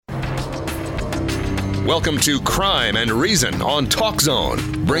Welcome to Crime and Reason on Talk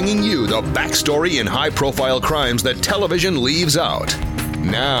Zone, bringing you the backstory in high-profile crimes that television leaves out.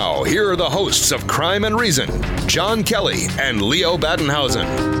 Now, here are the hosts of Crime and Reason, John Kelly and Leo Badenhausen.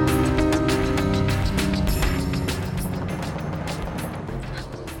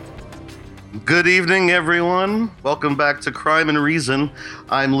 Good evening, everyone. Welcome back to Crime and Reason.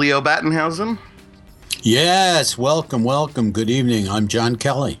 I'm Leo Badenhausen. Yes, welcome. Good evening. I'm John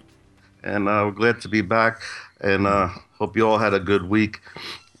Kelly. And we're glad to be back, and hope you all had a good week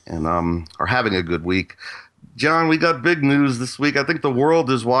and are having a good week. John, we got big news this week. I think the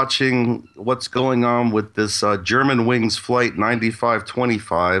world is watching what's going on with this German Wings flight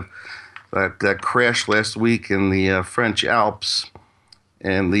 9525 that crashed last week in the French Alps.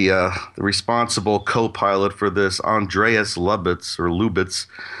 And the responsible co-pilot for this, Andreas Lubitz,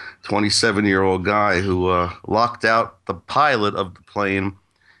 27-year-old guy who locked out the pilot of the plane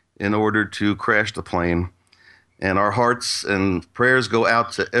in order to crash the plane. And our hearts and prayers go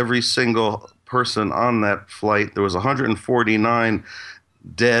out to every single person on that flight. There was 149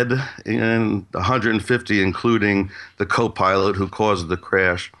 dead and 150 including the co-pilot who caused the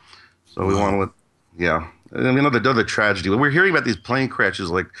crash. So we want to another tragedy. We're hearing about these plane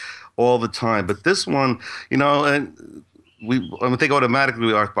crashes like all the time, but this one, and I think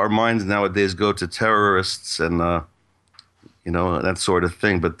automatically our minds nowadays go to terrorists and that sort of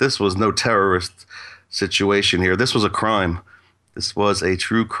thing. But this was no terrorist situation here. This was a crime. This was a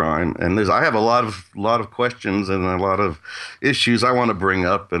true crime, and I have a lot of questions and a lot of issues I want to bring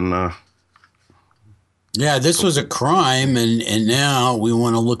up. And this was a crime, and now we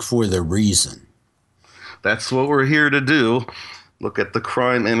want to look for the reason. That's what we're here to do. Look at the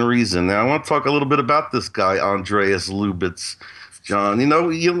crime and reason. Now, I want to talk a little bit about this guy, Andreas Lubitz. John, let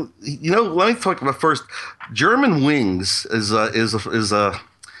me talk about first. German Wings is a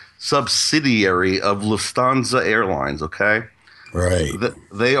subsidiary of Lufthansa Airlines. Okay, right.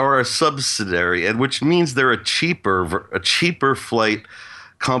 They are a subsidiary, and which means they're a cheaper flight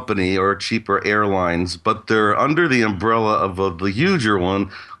company or cheaper airlines, but they're under the umbrella of the huger one,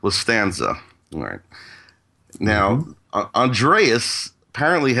 Lufthansa. All right. Now, Andreas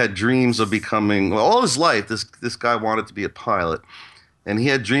apparently had dreams of becoming, all his life, this guy wanted to be a pilot, and he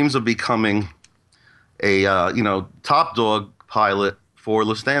had dreams of becoming a, top dog pilot for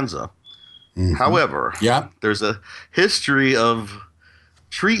Lufthansa. Mm-hmm. However, there's a history of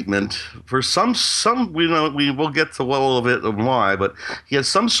treatment for some we will get to all of it and why, but he has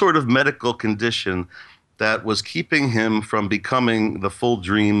some sort of medical condition that was keeping him from becoming the full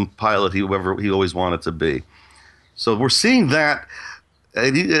dream pilot he always wanted to be. So we're seeing that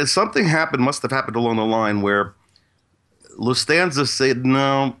something must have happened along the line where Lufthansa said,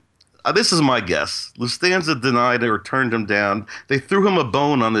 no, this is my guess. Lufthansa denied it or turned him down. They threw him a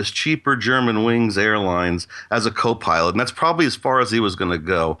bone on this cheaper German Wings Airlines as a co-pilot, and that's probably as far as he was going to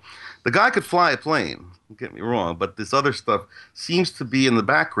go. The guy could fly a plane, don't get me wrong, but this other stuff seems to be in the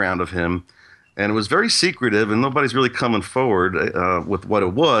background of him, and it was very secretive, and nobody's really coming forward with what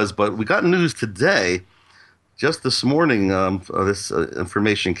it was. But we got news today. Just this morning, this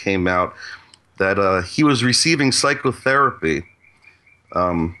information came out that he was receiving psychotherapy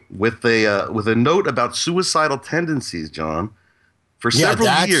with a note about suicidal tendencies, John, for several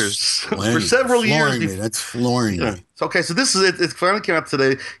years. That's flooring me. Okay, so this is it. It finally came out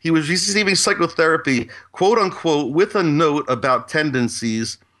today. He was receiving psychotherapy, quote unquote, with a note about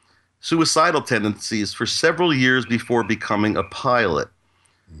suicidal tendencies, for several years before becoming a pilot.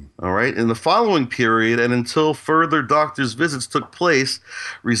 All right. In the following period, and until further doctor's visits took place,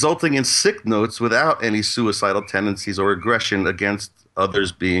 resulting in sick notes without any suicidal tendencies or aggression against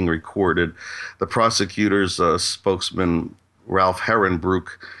others being recorded, the prosecutor's spokesman, Ralph Herrenbruch,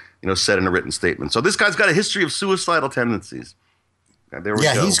 said in a written statement. So this guy's got a history of suicidal tendencies. There we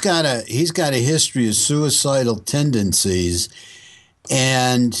go. he's got a history of suicidal tendencies,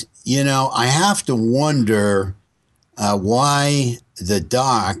 and I have to wonder why the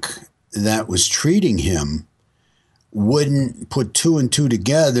doc that was treating him wouldn't put two and two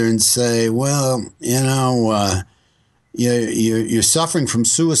together and say, well, you're suffering from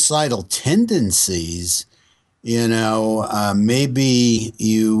suicidal tendencies. Maybe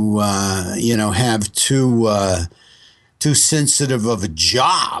you have too sensitive of a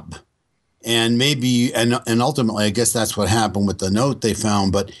job, and maybe and ultimately, I guess that's what happened with the note they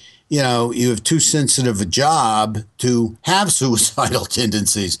found, but. You have too sensitive a job to have suicidal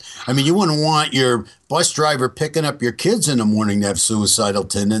tendencies. I mean, you wouldn't want your bus driver picking up your kids in the morning to have suicidal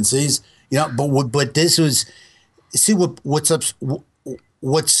tendencies. But this was, see what's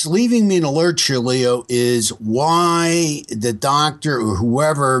leaving me in a lurch here, Leo, is why the doctor or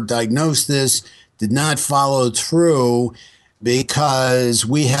whoever diagnosed this did not follow through because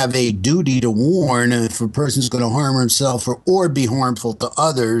we have a duty to warn if a person's going to harm himself or be harmful to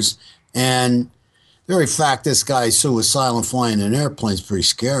others. And the very fact this guy's suicidal and flying an airplane is pretty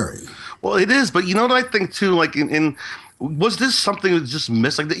scary. Well, it is, but you know what I think too? Like, was this something that just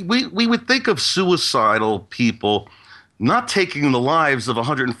missed? Like, we would think of suicidal people not taking the lives of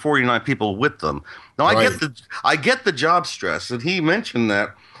 149 people with them. Now, Right. I get the job stress, and he mentioned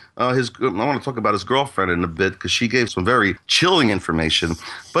that. I want to talk about his girlfriend in a bit because she gave some very chilling information.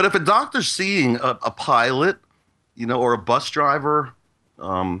 But if a doctor's seeing a pilot, or a bus driver,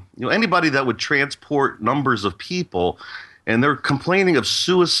 anybody that would transport numbers of people, and they're complaining of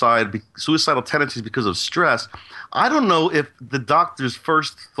suicidal tendencies because of stress, I don't know if the doctor's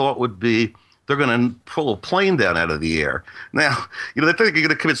first thought would be they're going to pull a plane down out of the air. Now, they think you're going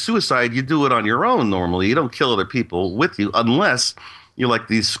to commit suicide. You do it on your own normally. You don't kill other people with you unless you're like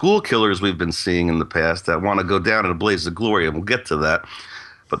these school killers we've been seeing in the past that want to go down in a blaze of glory, and we'll get to that.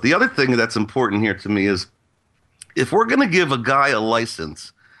 But the other thing that's important here to me is if we're going to give a guy a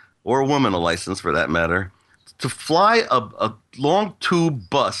license, or a woman a license for that matter, to fly a long tube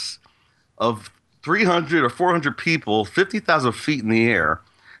bus of 300 or 400 people, 50,000 feet in the air,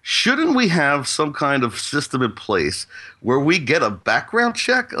 shouldn't we have some kind of system in place where we get a background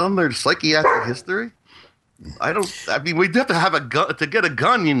check on their psychiatric history? We'd have to have a gun. To get a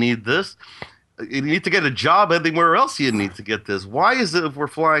gun, you need this. You need to get a job anywhere else. You need to get this. Why is it if we're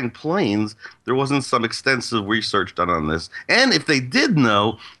flying planes, there wasn't some extensive research done on this? And if they did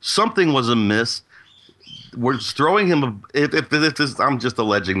know something was amiss, we're throwing him, if this, I'm just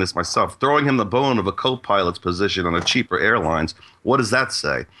alleging this myself, throwing him the bone of a co-pilot's position on a cheaper airlines. What does that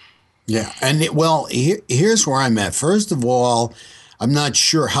say? Yeah. And here's where I'm at. First of all, I'm not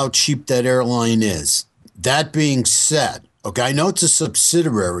sure how cheap that airline is. That being said, okay, I know it's a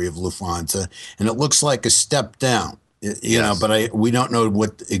subsidiary of Lufthansa, and it looks like a step down. But we don't know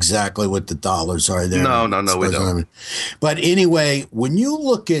exactly what the dollars are there. No, we don't. But anyway, when you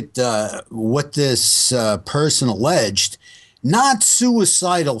look at what this person alleged, not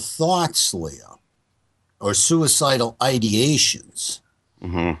suicidal thoughts, Leo, or suicidal ideations.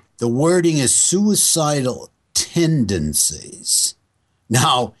 Mm-hmm. The wording is suicidal tendencies.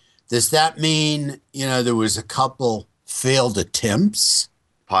 Now, does that mean, there was a couple failed attempts?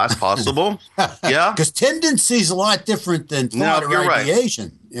 Possible. Yeah. Because tendency is a lot different than thought or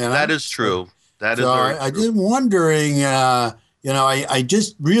ideation. Right. That is true. That is very true. I just wondering, I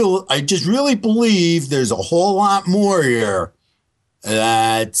just really believe there's a whole lot more here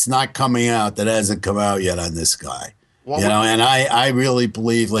that's not coming out, that hasn't come out yet on this guy. And I really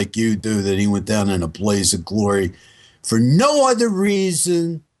believe, like you do, that he went down in a blaze of glory for no other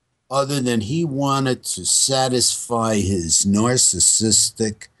reason other than he wanted to satisfy his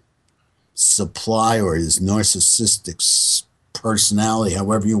narcissistic supply or his narcissistic personality,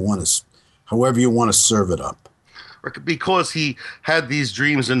 however you want to serve it up. Because he had these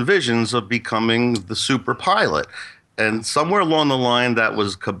dreams and visions of becoming the super pilot. And somewhere along the line that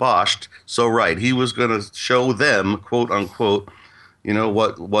was kiboshed. So, right, he was going to show them, quote unquote,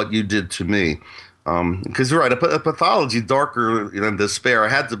 what you did to me. Because you're right, a pathology darker than despair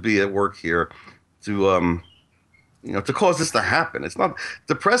had to be at work here to cause this to happen. It's not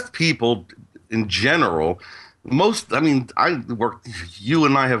depressed people in general. You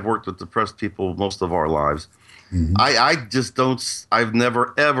and I have worked with depressed people most of our lives. Mm-hmm. I just don't. I've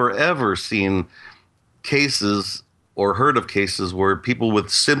never ever seen cases or heard of cases where people with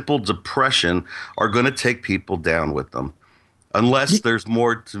simple depression are going to take people down with them. Unless there's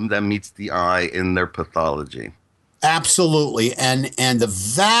more to them that meets the eye in their pathology. Absolutely. And the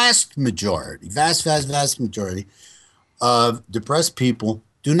vast majority of depressed people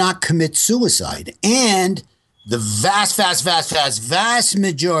do not commit suicide. And the vast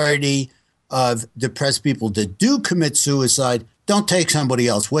majority of depressed people that do commit suicide don't take somebody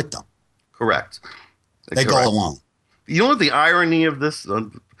else with them. Correct. They go alone. You know what the irony of this?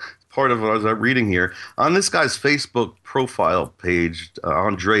 Part of what I was reading here on this guy's Facebook profile page,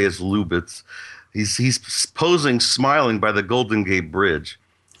 Andreas Lubitz, he's posing smiling by the Golden Gate Bridge.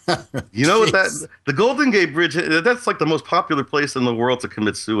 You know what the Golden Gate Bridge, that's like the most popular place in the world to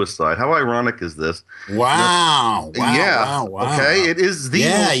commit suicide. How ironic is this? Wow. Wow. Okay. It is the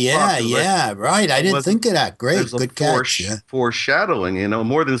most right. I didn't think of that. Great. Good catch. Foreshadowing,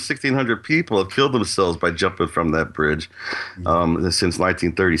 more than 1,600 people have killed themselves by jumping from that bridge since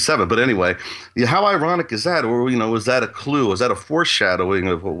 1937. But anyway, how ironic is that? Or, was that a clue? Was that a foreshadowing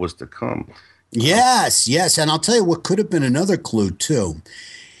of what was to come? Yes. And I'll tell you what could have been another clue too.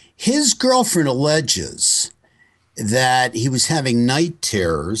 His girlfriend alleges that he was having night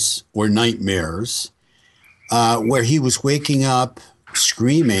terrors or nightmares where he was waking up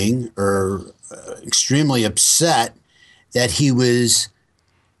screaming or extremely upset that he was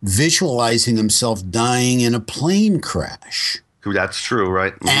visualizing himself dying in a plane crash. That's true,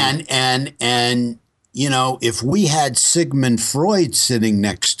 right? Mm-hmm. And you know, if we had Sigmund Freud sitting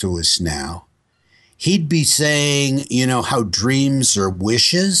next to us now, he'd be saying, you know, how dreams are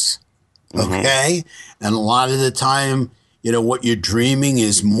wishes, okay? Mm-hmm. And a lot of the time, you know, what you're dreaming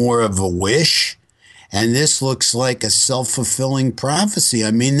is more of a wish. And this looks like a self-fulfilling prophecy.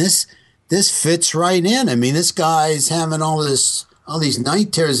 I mean, this fits right in. I mean, this guy's having all these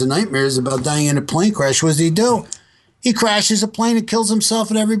night terrors and nightmares about dying in a plane crash. What does he do? He crashes a plane and kills himself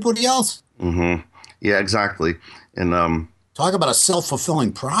and everybody else. Mm-hmm. Yeah, exactly. And talk about a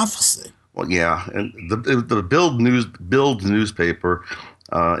self-fulfilling prophecy. Well, yeah, and the Bild newspaper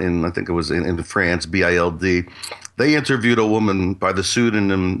in, I think it was in France, BILD, they interviewed a woman by the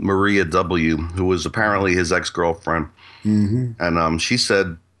pseudonym Maria W., who was apparently his ex-girlfriend. Mm-hmm. And she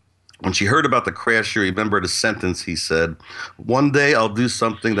said, when she heard about the crash, she remembered a sentence he said, "One day I'll do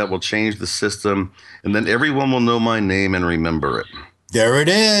something that will change the system, and then everyone will know my name and remember it." There it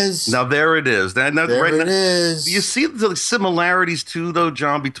is. Now, there it is. There it is. Do you see the similarities, too, though,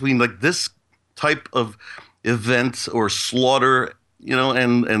 John, between like this type of event or slaughter, you know,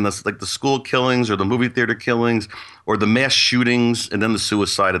 and like the school killings or the movie theater killings or the mass shootings and then the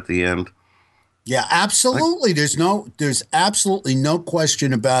suicide at the end? Yeah, absolutely. There's absolutely no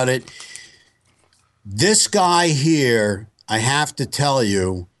question about it. This guy here, I have to tell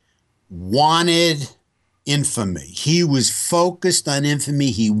you, wanted infamy. He was focused on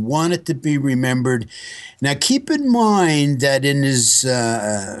infamy. He wanted to be remembered. Now, keep in mind that in his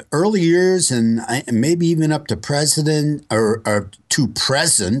early years and maybe even up to present,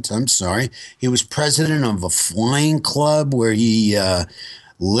 he was president of a flying club where he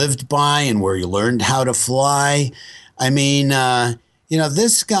lived by and where he learned how to fly. I mean, you know,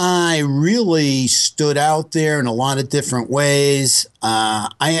 this guy really stood out there in a lot of different ways.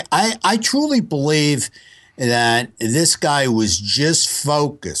 I truly believe that this guy was just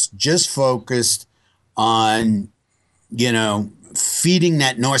focused on, you know, feeding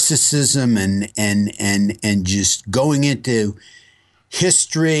that narcissism and just going into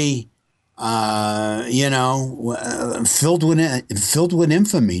history, you know, filled with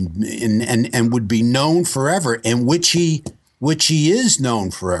infamy and would be known forever, and which he is known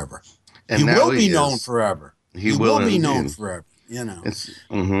forever. And he will be known forever. He will be known forever. You know.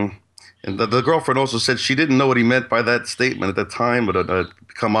 Mm-hmm. And the girlfriend also said she didn't know what he meant by that statement at the time, but it had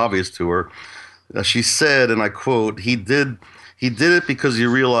become obvious to her. She said, and I quote, he did it because he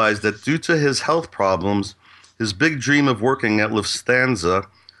realized that due to his health problems, his big dream of working at Lufthansa,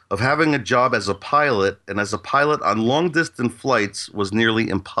 of having a job as a pilot and as a pilot on long-distance flights was nearly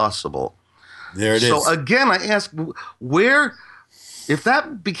impossible. There it is. So again, I ask, if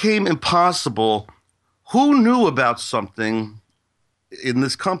that became impossible, who knew about something in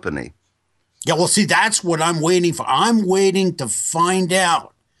this company? Yeah, well, see, that's what I'm waiting for. I'm waiting to find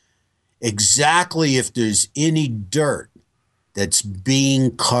out exactly if there's any dirt that's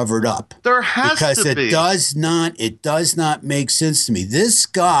being covered up. There has to be. Because it does not make sense to me. This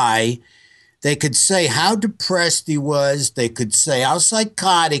guy, they could say how depressed he was. They could say how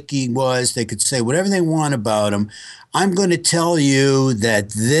psychotic he was. They could say whatever they want about him. I'm going to tell you that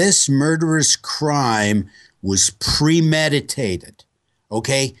this murderous crime was premeditated.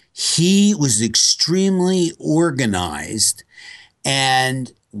 Okay? He was extremely organized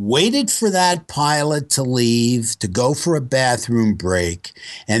and waited for that pilot to leave to go for a bathroom break.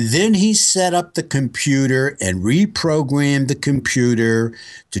 And then he set up the computer and reprogrammed the computer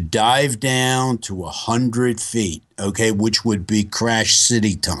to dive down to 100 feet, okay, which would be crash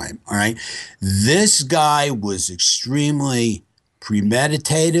city time, all right? This guy was extremely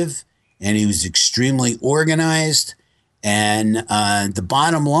premeditative and he was extremely organized. And the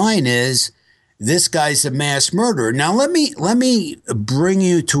bottom line is, this guy's a mass murderer. Now, let me bring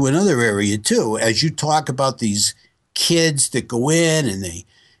you to another area, too. As you talk about these kids that go in and they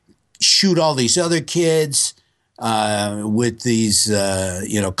shoot all these other kids with these,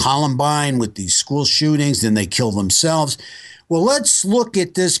 Columbine, with these school shootings, then they kill themselves. Well, let's look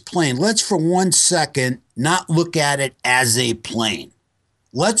at this plane. Let's, for 1 second, not look at it as a plane.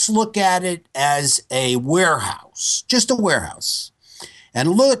 Let's look at it as a warehouse, just a warehouse.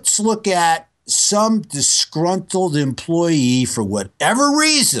 And let's look at some disgruntled employee, for whatever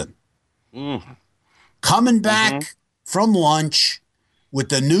reason, coming back from lunch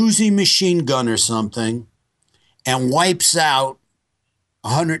with a Newsy machine gun or something and wipes out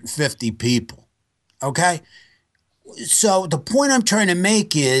 150 people. Okay? So the point I'm trying to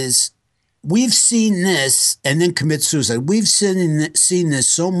make is we've seen this and then commit suicide. We've seen this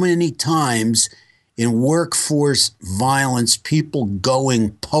so many times in workforce violence, people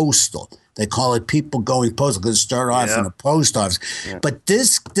going postal. They call it people going postal because it started off in a post office. Yeah. But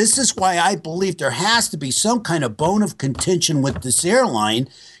this is why I believe there has to be some kind of bone of contention with this airline,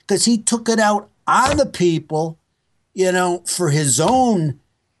 because he took it out on the people, for his own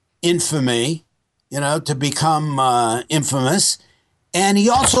infamy, to become infamous. And he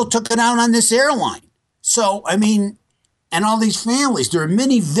also took it out on this airline. So, and all these families, there are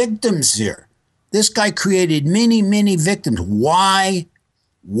many victims here. This guy created many, many victims. Why?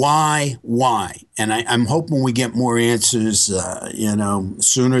 And I'm hoping we get more answers,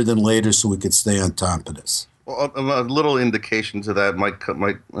 sooner than later so we could stay on top of this. Well, a little indication to that might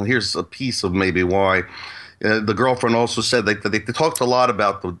here's a piece of maybe why. The girlfriend also said they talked a lot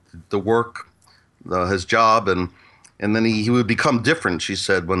about the work, his job, and then he would become different. She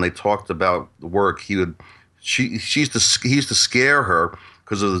said when they talked about the work, he used to scare her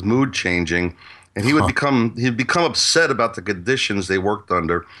because of his mood changing, and he'd become upset about the conditions they worked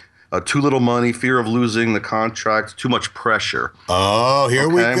under. Too little money, fear of losing the contract, too much pressure. Oh, here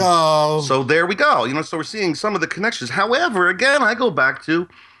we go. So there we go. So we're seeing some of the connections. However, again, I go back to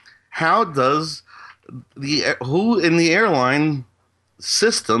how does who in the airline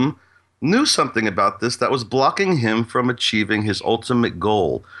system knew something about this that was blocking him from achieving his ultimate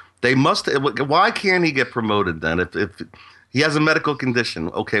goal? They must. Why can't he get promoted then? If he has a medical condition,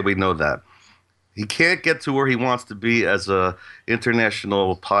 okay, we know that. He can't get to where he wants to be as a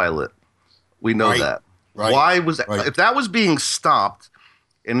international pilot. We know that. Right. Why was if that was being stopped,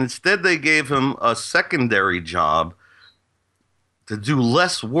 and instead they gave him a secondary job to do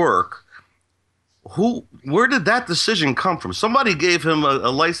less work? Where did that decision come from? Somebody gave him a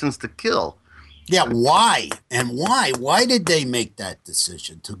license to kill. Yeah, why? And why? Why did they make that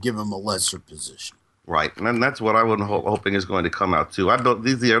decision to give him a lesser position? Right, and that's what I was hoping is going to come out too.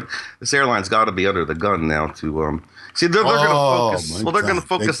 This airline's got to be under the gun now to see. They're going to focus. Well, they're going to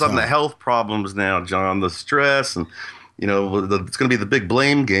focus on the health problems now, John. The stress, and it's going to be the big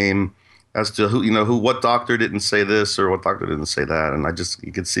blame game as to what doctor didn't say this or what doctor didn't say that, and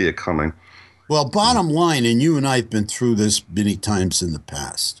you could see it coming. Well, bottom line, and you and I have been through this many times in the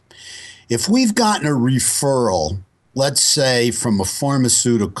past. If we've gotten a referral, let's say from a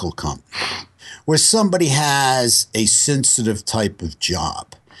pharmaceutical company, where somebody has a sensitive type of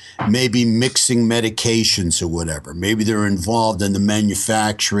job, maybe mixing medications or whatever, maybe they're involved in the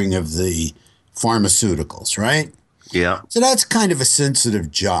manufacturing of the pharmaceuticals, right? Yeah. So that's kind of a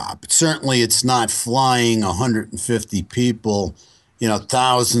sensitive job. Certainly it's not flying 150 people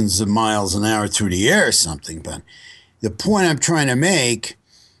thousands of miles an hour through the air or something. But the point I'm trying to make,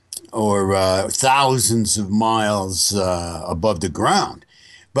 or thousands of miles above the ground.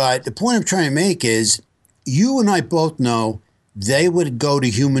 But the point I'm trying to make is you and I both know they would go to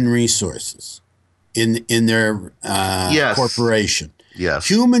human resources in their corporation. Yes.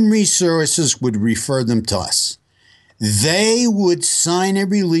 Human resources would refer them to us. They would sign a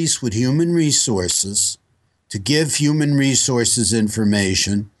release with human resources to give human resources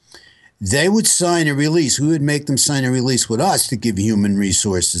information. They would sign a release. We would make them sign a release with us to give human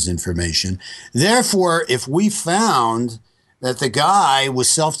resources information. Therefore, if we found that the guy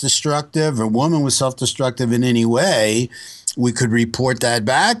was self-destructive or woman was self-destructive in any way, we could report that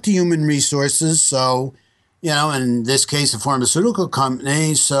back to human resources. So, in this case, a pharmaceutical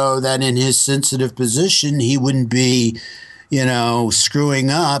company, so that in his sensitive position, he wouldn't be, screwing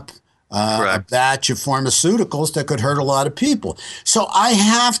up a batch of pharmaceuticals that could hurt a lot of people. So I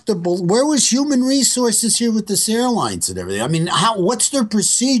have to. Where was human resources here with this airlines and everything? What's their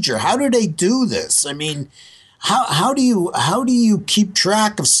procedure? How do they do this? How do you keep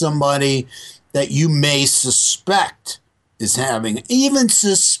track of somebody that you may suspect is having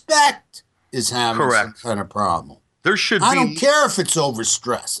some kind of problem? There should. I don't care if it's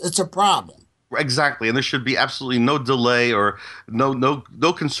overstress. It's a problem. Exactly, and there should be absolutely no delay or no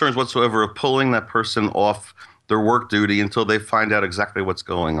concerns whatsoever of pulling that person off their work duty until they find out exactly what's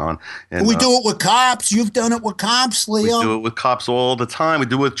going on. And we do it with cops. You've done it with cops, Leo. We do it with cops all the time. We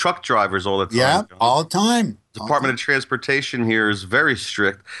do it with truck drivers all the time. Yeah, all the time. Department of Transportation here is very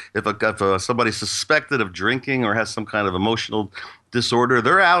strict. If somebody's suspected of drinking or has some kind of emotional disorder,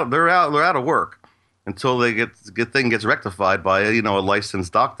 they're out of work until they gets rectified by a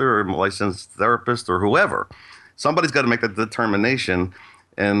licensed doctor or a licensed therapist or whoever. Somebody's got to make that determination.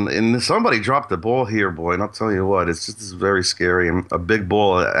 And somebody dropped the ball here, boy, and I'll tell you what, it's very scary, and a big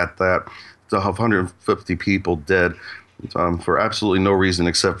ball at that, to have 150 people dead. for absolutely no reason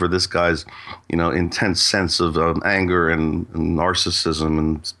except for this guy's, intense sense of anger and narcissism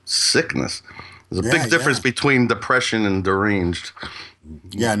and sickness. There's a big difference between depression and deranged.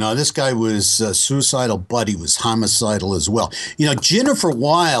 Yeah, no, this guy was suicidal, but he was homicidal as well. Jennifer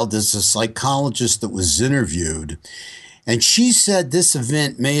Wild is a psychologist that was interviewed, and she said this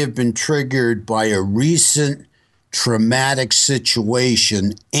event may have been triggered by a recent traumatic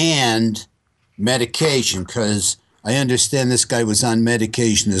situation and medication, because I understand this guy was on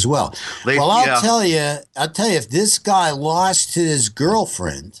medication as well. I'll tell you, if this guy lost his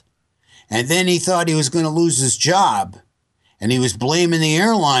girlfriend and then he thought he was going to lose his job and he was blaming the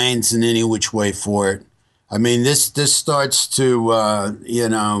airlines in any which way for it, I mean, this starts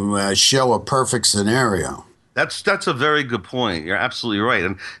to, show a perfect scenario. That's a very good point. You're absolutely right.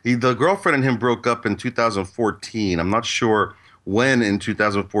 And the girlfriend and him broke up in 2014. I'm not sure when in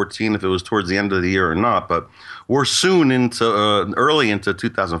 2014, if it was towards the end of the year or not, but we're soon into early into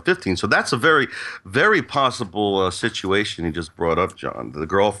 2015. So that's a very, very possible situation you just brought up, John. The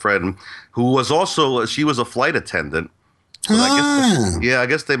girlfriend, who was also, she was a flight attendant. So I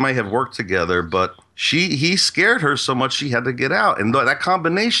guess they might have worked together, but he scared her so much she had to get out. And that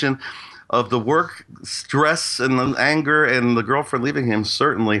combination of the work stress and the anger and the girlfriend leaving him,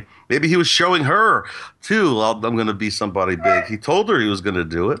 certainly. Maybe he was showing her, too, I'm going to be somebody big. He told her he was going to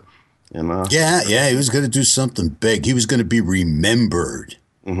do it. Yeah, he was going to do something big. He was going to be remembered.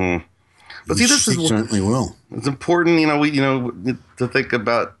 Mm-hmm. But see, this he certainly will. It's important,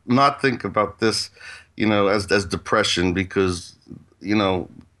 to not think about this, as depression, because,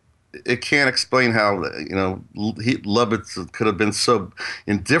 it can't explain how, Lubitz could have been so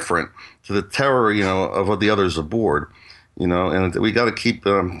indifferent to the terror, of the others aboard, and we got to keep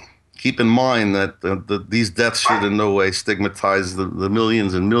in mind that these deaths should in no way stigmatize the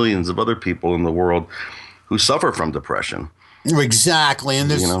millions and millions of other people in the world who suffer from depression. Exactly, and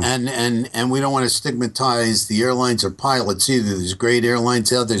there's and we don't want to stigmatize the airlines or pilots either. There's great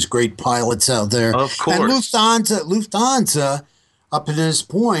airlines out there, there's great pilots out there. Of course. And Lufthansa, up to this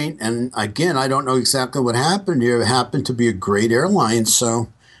point, and again, I don't know exactly what happened here. It happened to be a great airline, so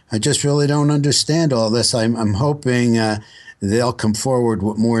I just really don't understand all this. I'm hoping they'll come forward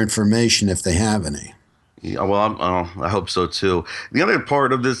with more information if they have any. Yeah, well, I hope so too. The other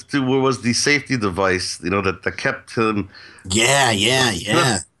part of this too was the safety device, that kept him. Yeah.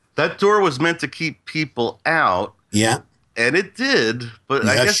 That door was meant to keep people out. Yeah. And it did, but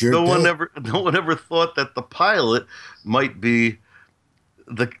I guess no one ever thought that the pilot might be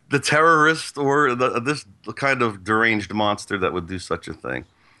the terrorist or this kind of deranged monster that would do such a thing.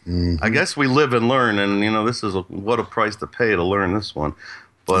 Mm-hmm. I guess we live and learn, and this is what a price to pay to learn this one.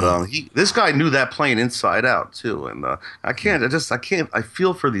 But this guy knew that plane inside out too, and I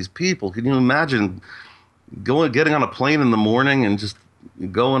feel for these people. Can you imagine getting on a plane in the morning and just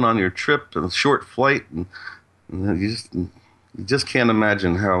going on your trip, a short flight, and you just can't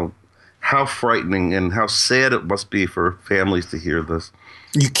imagine how frightening and how sad it must be for families to hear this.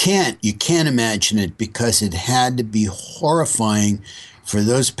 You can't imagine it, because it had to be horrifying for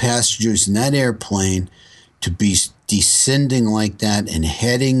those passengers in that airplane to be descending like that and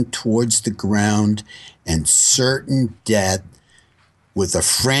heading towards the ground and certain death, with a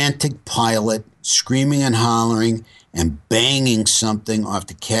frantic pilot screaming and hollering and banging something off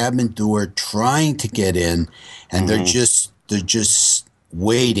the cabin door, trying to get in, and they're just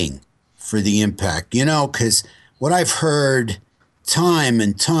waiting for the impact. Because what I've heard time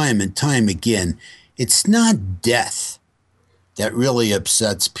and time again, it's not death that really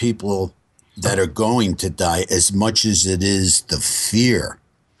upsets people that are going to die as much as it is the fear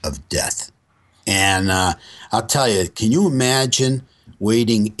of death. And I'll tell you, can you imagine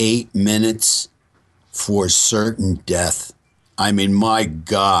waiting 8 minutes for certain death? I mean, my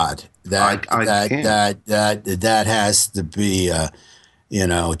God, that has to be,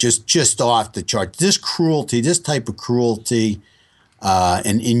 just off the chart. This type of cruelty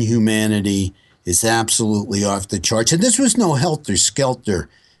and inhumanity is absolutely off the charts. And this was no helter-skelter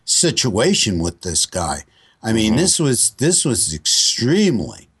situation with this guy. I mean, this was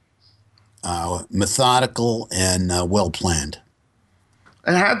extremely methodical and well planned.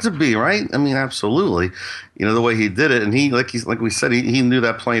 It had to be, right? I mean, absolutely. The way he did it, and he like we said, he knew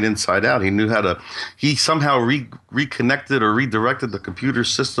that plane inside out. He knew how to. He somehow reconnected or redirected the computer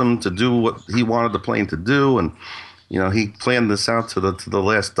system to do what he wanted the plane to do, and he planned this out to the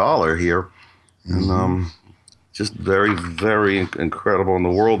last dollar here, and just very, very incredible. And the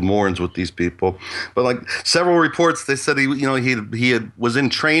world mourns with these people. But like several reports, they said he was in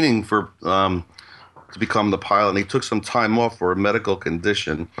training for to become the pilot, and he took some time off for a medical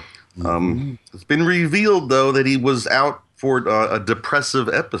condition. It's been revealed, though, that he was out for a depressive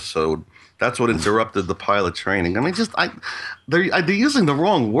episode. That's what interrupted the pilot training. I mean, they're using the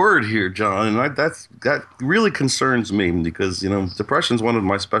wrong word here, John, and that really concerns me because depression is one of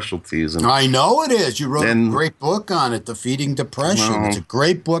my specialties. And I know it is. You wrote a great book on it, Defeating Depression. It's a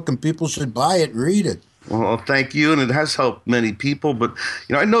great book, and people should buy it and read it. Well, thank you, and it has helped many people. But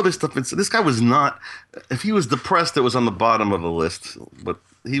I know this stuff. This guy was not. If he was depressed, it was on the bottom of the list. But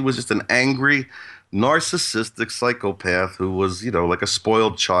he was just an angry, narcissistic psychopath who was, like a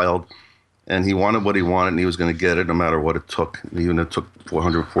spoiled child. And he wanted what he wanted, and he was going to get it no matter what it took. Even it took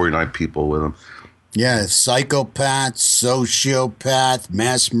 449 people with him. Yeah, psychopath, sociopath,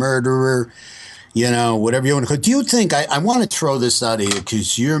 mass murderer, whatever you want to call it. Do you think, I want to throw this out of you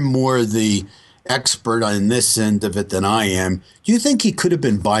because you're more the expert on this end of it than I am. Do you think he could have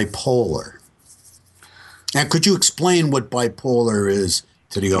been bipolar? And could you explain what bipolar is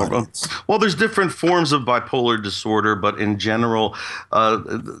to the audience? Well, there's different forms of bipolar disorder, but in general,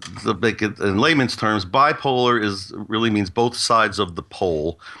 in layman's terms, bipolar really means both sides of the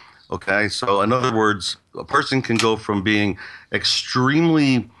pole. Okay, so in other words, a person can go from being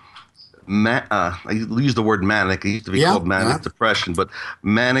extremely I use the word manic. It used to be called manic depression, but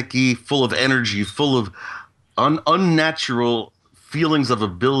manic-y, full of energy, full of unnatural feelings of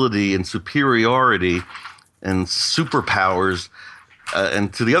ability and superiority and superpowers.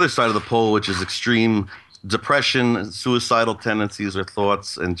 And to the other side of the pole, which is extreme depression, suicidal tendencies or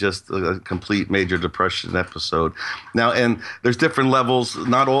thoughts, and just a complete major depression episode. Now, and there's different levels.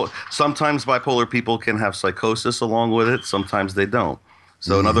 Sometimes bipolar people can have psychosis along with it. Sometimes they don't.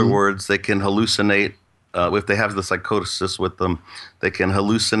 So in other words, they can hallucinate. If they have the psychosis with them, they can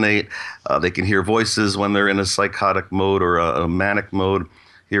hallucinate. They can hear voices when they're in a psychotic mode or a manic mode.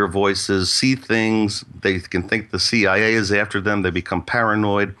 Hear voices, see things. They can think the CIA is after them. They become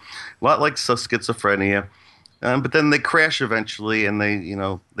paranoid, a lot like schizophrenia. But then they crash eventually, and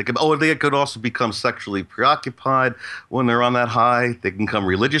they could also become sexually preoccupied when they're on that high. They can become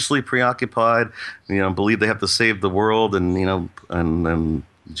religiously preoccupied, believe they have to save the world, and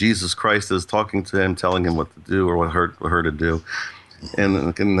Jesus Christ is talking to him, telling him what to do or what her to do.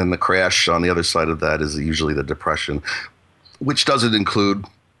 And then the crash on the other side of that is usually the depression, which doesn't include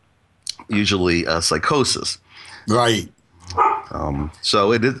usually psychosis. Right.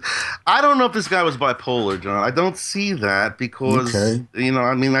 So it is. I don't know if this guy was bipolar, John. I don't see that because,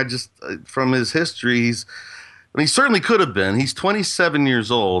 from his history, he certainly could have been. He's 27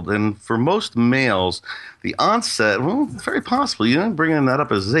 years old, and for most males, the onset, very possibly, you didn't bring that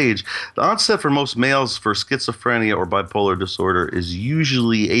up as his age. The onset for most males for schizophrenia or bipolar disorder is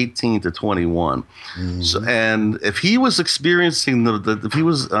usually 18 to 21. So, and if he was experiencing if he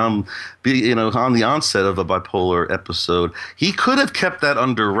was, on the onset of a bipolar episode, he could have kept that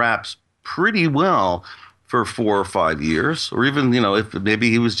under wraps pretty well for 4 or 5 years, or even, if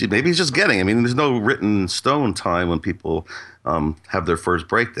maybe he's just getting. I mean, there's no written stone time when people have their first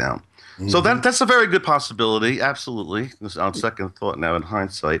breakdown. So that's a very good possibility, absolutely. On second thought now in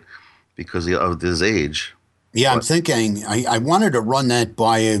hindsight, because of his age. Yeah, I'm thinking, I wanted to run that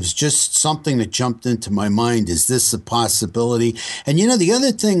by you. It was just something that jumped into my mind. Is this a possibility? And, the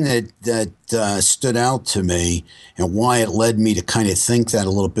other thing that stood out to me and why it led me to kind of think that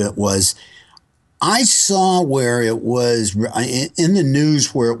a little bit was I saw where it was in the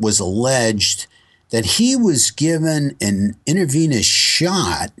news where it was alleged that he was given an intravenous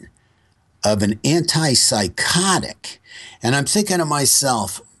shot of an antipsychotic. And I'm thinking to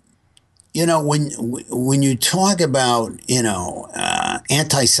myself, when you talk about,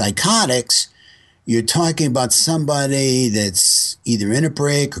 antipsychotics, you're talking about somebody that's either in a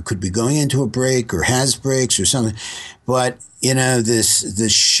break or could be going into a break or has breaks or something. But,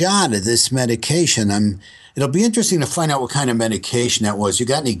 this shot of this medication, it'll be interesting to find out what kind of medication that was. You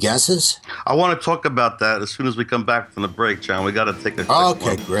got any guesses? I want to talk about that as soon as we come back from the break, John. We got to take a quick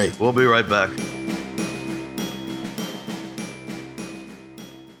Okay, one. Great. We'll be right back.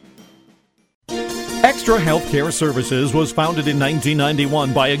 Extra Healthcare Services was founded in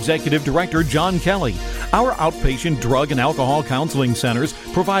 1991 by Executive Director John Kelly. Our outpatient drug and alcohol counseling centers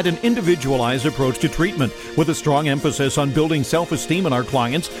provide an individualized approach to treatment with a strong emphasis on building self-esteem in our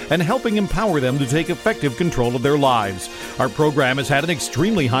clients and helping empower them to take effective control of their lives. Our program has had an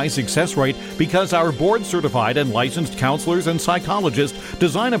extremely high success rate because our board-certified and licensed counselors and psychologists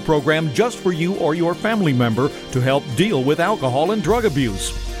design a program just for you or your family member to help deal with alcohol and drug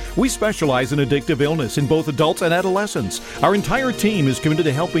abuse. We specialize in addictive illness in both adults and adolescents. Our entire team is committed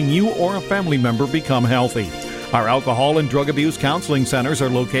to helping you or a family member become healthy. Our alcohol and drug abuse counseling centers are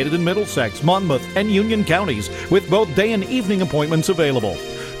located in Middlesex, Monmouth, and Union counties, with both day and evening appointments available.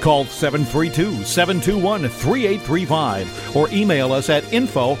 Call 732-721-3835 or email us at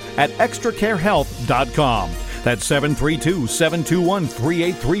info@extracarehealth.com. That's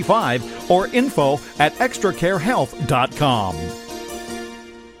 732-721-3835 or info@extracarehealth.com.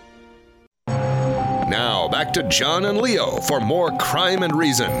 Now, back to John and Leo for more Crime and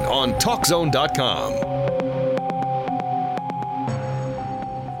Reason on TalkZone.com.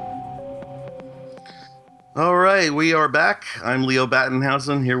 All right, we are back. I'm Leo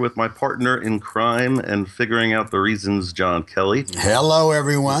Battenhausen here with my partner in crime and figuring out the reasons, John Kelly. Hello,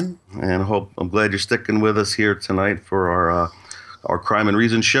 everyone. And I'm glad you're sticking with us here tonight for our Crime and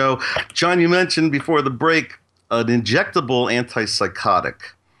Reason show. John, you mentioned before the break an injectable antipsychotic.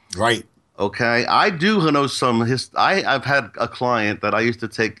 Right. Okay, I do know I've had a client that I used to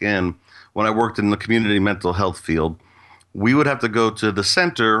take in when I worked in the community mental health field. We would have to go to the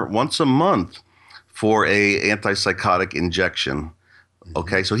center once a month for a antipsychotic injection.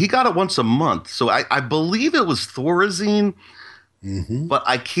 Okay, so he got it once a month. So I believe it was Thorazine, but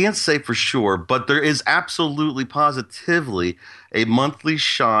I can't say for sure. But there is absolutely, positively a monthly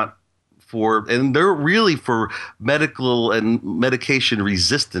shot and they're really for medical and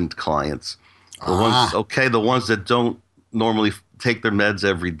medication-resistant clients. The ones that don't normally take their meds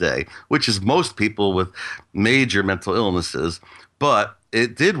every day, which is most people with major mental illnesses. But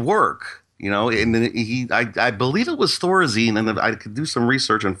it did work. You know, and I believe it was Thorazine, and I could do some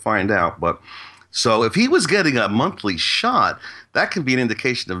research and find out. But so if he was getting a monthly shot, that can be an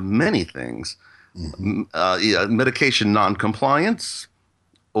indication of many things. Medication noncompliance,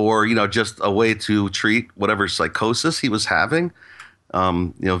 or, just a way to treat whatever psychosis he was having,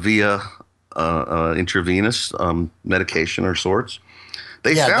 via intravenous medication or sorts.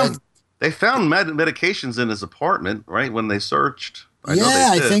 They found medications in his apartment, right, when they searched.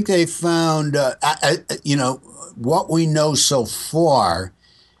 I think they found, what we know so far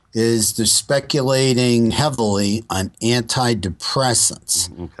is they're speculating heavily on antidepressants,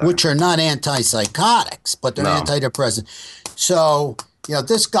 which are not antipsychotics, but they're antidepressants. So,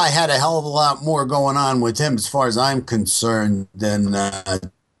 this guy had a hell of a lot more going on with him, as far as I'm concerned, than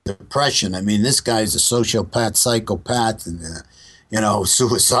depression. I mean, this guy's a sociopath, psychopath, and,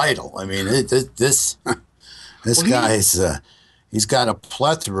 suicidal. I mean, this guy's... he's got a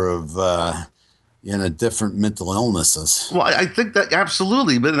plethora of, different mental illnesses. Well, I think that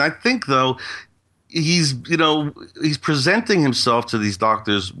absolutely. But I think, though, he's presenting himself to these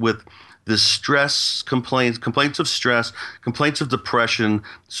doctors with this stress complaints of stress, complaints of depression,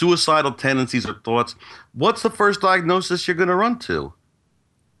 suicidal tendencies or thoughts. What's the first diagnosis you're going to run to?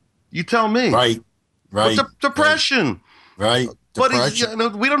 You tell me. Right. Depression. Right. But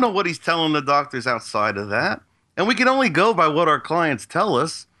we don't know what he's telling the doctors outside of that. And we can only go by what our clients tell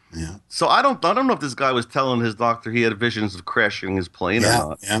us. Yeah. So I don't know if this guy was telling his doctor he had visions of crashing his plane or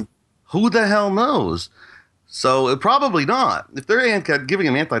not. Yeah. Who the hell knows? So probably not. If they're giving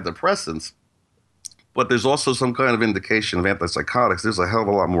him antidepressants, but there's also some kind of indication of antipsychotics, there's a hell of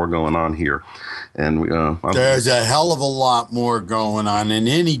a lot more going on here. And there's a hell of a lot more going on. And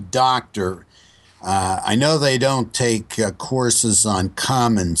any doctor, I know they don't take courses on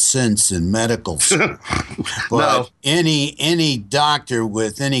common sense in medical school, but any doctor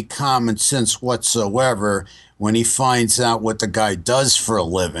with any common sense whatsoever, when he finds out what the guy does for a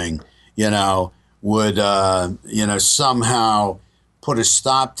living, would somehow put a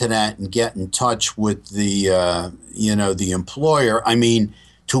stop to that and get in touch with the employer. I mean,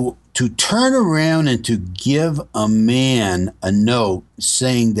 to turn around and to give a man a note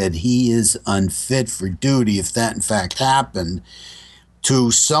saying that he is unfit for duty, if that in fact happened,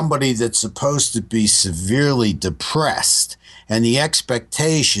 to somebody that's supposed to be severely depressed, and the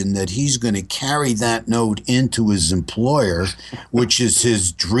expectation that he's going to carry that note into his employer, which is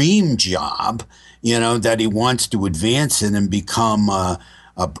his dream job, that he wants to advance in and become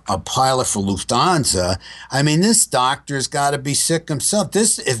a pilot for Lufthansa. I mean, this doctor's got to be sick himself.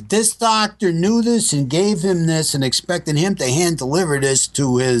 If this doctor knew this and gave him this and expected him to hand deliver this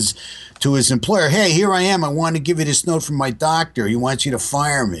to his employer, hey, here I am. I want to give you this note from my doctor. He wants you to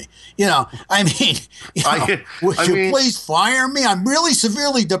fire me. Would you please fire me? I'm really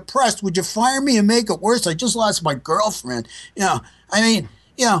severely depressed. Would you fire me and make it worse? I just lost my girlfriend.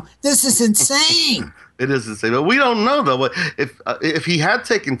 This is insane. It is insane. But we don't know, though. If he had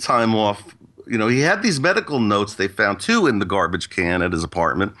taken time off, he had these medical notes they found, too, in the garbage can at his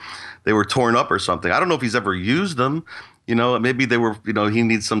apartment. They were torn up or something. I don't know if he's ever used them. Maybe they were, he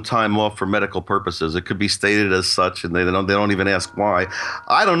needs some time off for medical purposes. It could be stated as such, and they don't even ask why.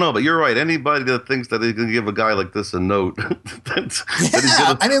 I don't know, but you're right. Anybody that thinks that they can give a guy like this a note.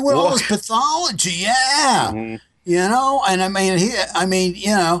 With all this pathology, yeah. Mm-hmm. you know, and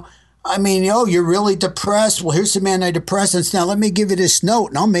oh, you're really depressed. Well, here's some antidepressants. Now let me give you this note,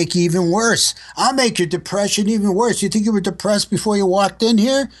 and I'll make you even worse. I'll make your depression even worse. You think you were depressed before you walked in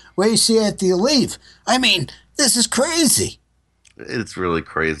here? Where you see after you leave? I mean, this is crazy. It's really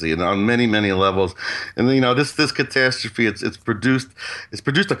crazy, and on many, many levels. And this catastrophe, it's produced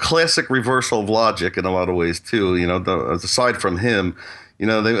a classic reversal of logic in a lot of ways too. Aside from him,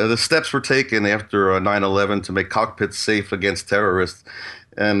 the steps were taken after 9/11 to make cockpits safe against terrorists,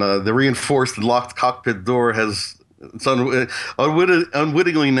 and the reinforced and locked cockpit door has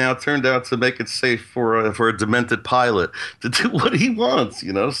unwittingly now turned out to make it safe for a demented pilot to do what he wants.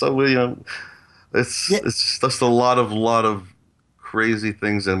 So it's just a lot of crazy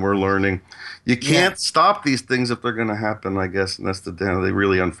things, and we're learning you can't stop these things if they're going to happen, I guess, and that's the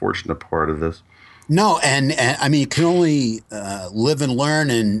really unfortunate part of this. No, and I mean, you can only live and learn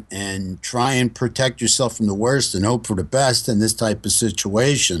and try and protect yourself from the worst and hope for the best in this type of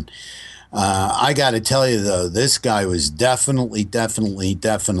situation. I got to tell you, though, this guy was definitely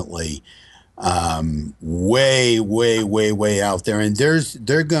way out there, and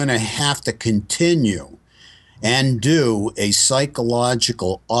they're going to have to continue and do a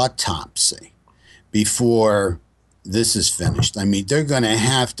psychological autopsy before this is finished. I mean, they're going to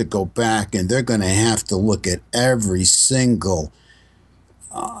have to go back and they're going to have to look at every single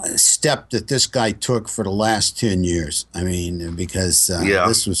step that this guy took for the last 10 years. I mean, because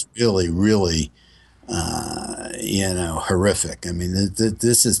this was really, horrific. I mean,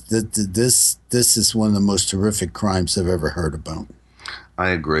 this is one of the most horrific crimes I've ever heard about.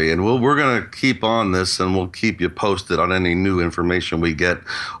 I agree. And we're going to keep on this, and we'll keep you posted on any new information we get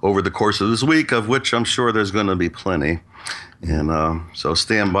over the course of this week, of which I'm sure there's going to be plenty. And so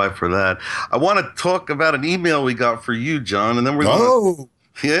stand by for that. I want to talk about an email we got for you, John, and then we're going to...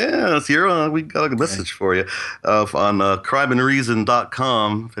 Yes, we got a message for you on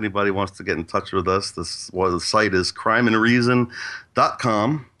crimeandreason.com. If anybody wants to get in touch with us, the site is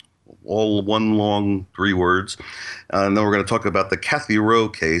crimeandreason.com. All one long 3 words. And then we're going to talk about the Kathy Rowe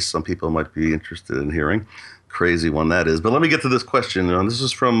case. Some people might be interested in hearing. Crazy one that is. But let me get to this question. This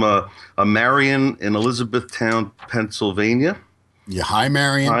is from Marion in Elizabethtown, Pennsylvania. Yeah, hi,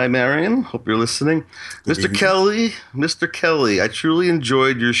 Marion. Hi, Marion. Hope you're listening. Mr. Kelly, I truly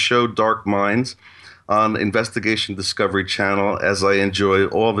enjoyed your show Dark Minds on Investigation Discovery Channel, as I enjoy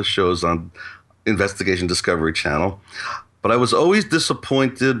all the shows on Investigation Discovery Channel. But I was always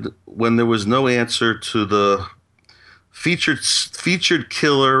disappointed when there was no answer to the featured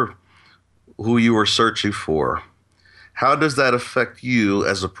killer who you were searching for. How does that affect you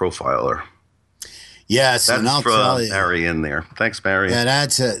as a profiler? Yes, that's and I'll tell you, Marion there. Thanks, Marion. Yeah,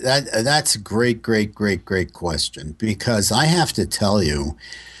 that's a great question, because I have to tell you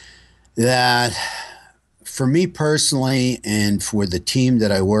that for me personally and for the team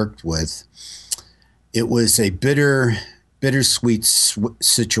that I worked with, it was a bittersweet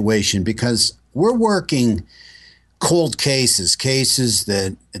situation, because we're working cold cases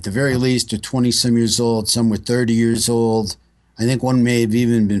that at the very least are 20-some years old. Some were 30 years old. I think one may have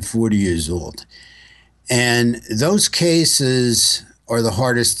even been 40 years old. And those cases are the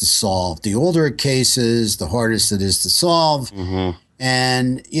hardest to solve. The older cases, the hardest it is to solve. Mm-hmm.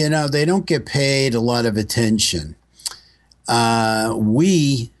 And, they don't get paid a lot of attention. I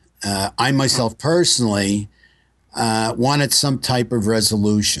myself personally, wanted some type of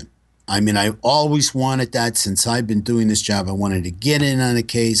resolution. I mean, I've always wanted that since I've been doing this job. I wanted to get in on a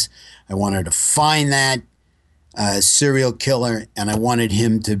case. I wanted to find that serial killer, and I wanted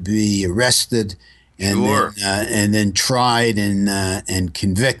him to be arrested and then tried and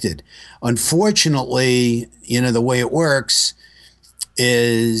convicted. Unfortunately, the way it works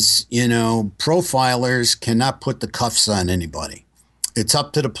is, profilers cannot put the cuffs on anybody. It's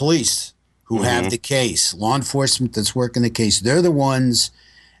up to the police who have the case, law enforcement that's working the case. They're the ones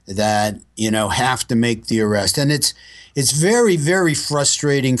that, have to make the arrest. And it's very, very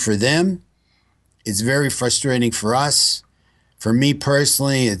frustrating for them. It's very frustrating for us. For me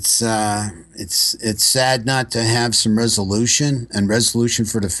personally, it's sad not to have some resolution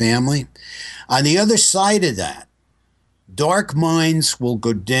for the family. On the other side of that, Dark Minds will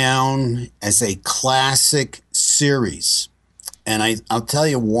go down as a classic series. And I'll tell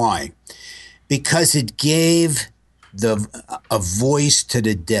you why. Because it gave a voice to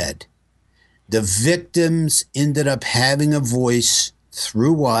the dead. The victims ended up having a voice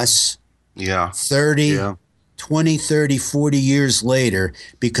through us 20, 30, 40 years later,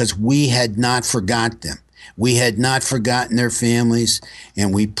 because we had not forgotten them. We had not forgotten their families,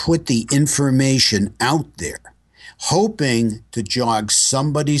 and we put the information out there, hoping to jog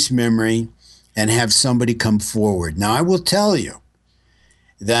somebody's memory and have somebody come forward. Now, I will tell you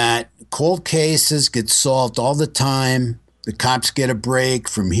that cold cases get solved all the time. The cops get a break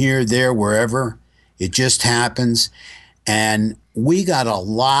from here, there, wherever. It just happens. And we got a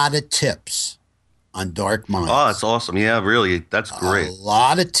lot of tips on Dark Minds. Oh, that's awesome. Yeah, really. That's great. A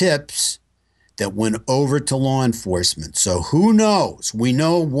lot of tips that went over to law enforcement. So who knows? We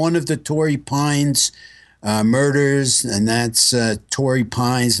know one of the Torrey Pines murders, and that's Torrey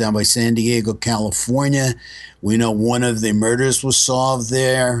Pines down by San Diego, California. We know one of the murders was solved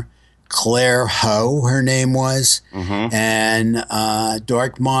there. Claire Ho, her name was. Mm-hmm. And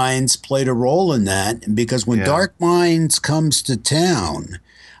Dark Minds played a role in that. And because when Dark Minds comes to town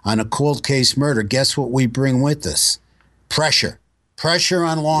on a cold case murder, guess what we bring with us? Pressure. Pressure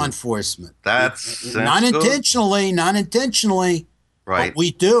on law enforcement. That's not intentionally, right? But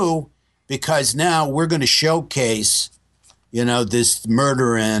we do, because now we're going to showcase, this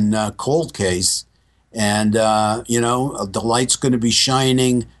murder and cold case, and the light's going to be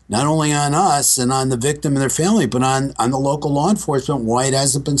shining not only on us and on the victim and their family, but on the local law enforcement why it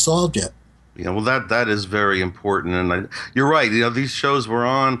hasn't been solved yet. Yeah, well, that is very important, and you're right. These shows we're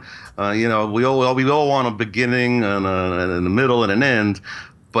on, we all want a beginning and a middle and an end,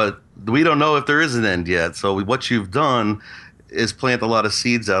 but we don't know if there is an end yet. So what you've done is plant a lot of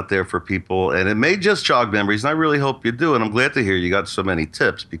seeds out there for people, and it may just jog memories. And I really hope you do, and I'm glad to hear you got so many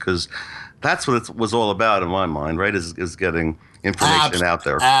tips, because that's what it was all about in my mind, right? Is getting information out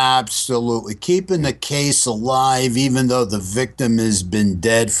there. Absolutely. Keeping the case alive, even though the victim has been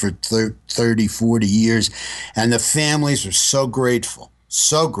dead for 30, 40 years. And the families are so grateful,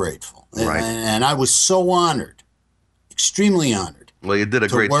 so grateful. Right. And I was so honored, extremely honored. Well, you did a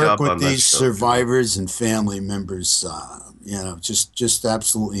great job on that. To work with these survivors and family members, just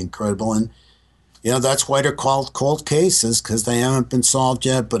absolutely incredible. And, that's why they're called cold cases, because they haven't been solved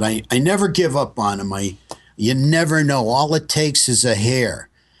yet. But I never give up on them. You never know. All it takes is a hair.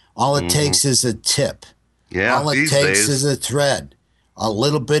 All it takes is a tip. Yeah, all it takes is a thread, a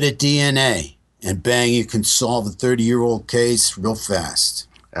little bit of DNA, and bang, you can solve a 30-year-old case real fast.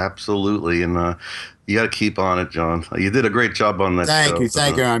 Absolutely, and you got to keep on it, John. You did a great job on that. Thank you.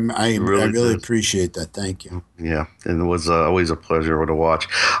 I really appreciate that. Thank you. Yeah, and it was always a pleasure to watch.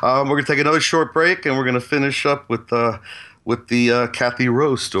 We're going to take another short break, and we're going to finish up with the Kathy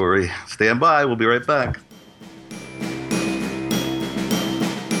Rowe story. Stand by. We'll be right back.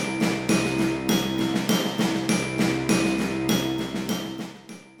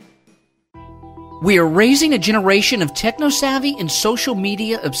 We are raising a generation of techno-savvy and social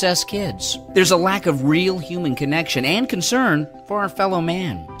media-obsessed kids. There's a lack of real human connection and concern for our fellow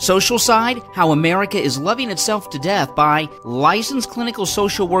man. Social Side, How America is Loving Itself to Death by licensed clinical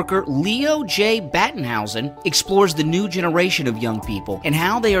social worker Leo J. Battenhausen explores the new generation of young people and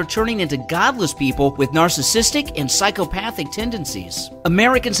how they are turning into godless people with narcissistic and psychopathic tendencies.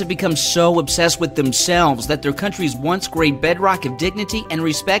 Americans have become so obsessed with themselves that their country's once great bedrock of dignity and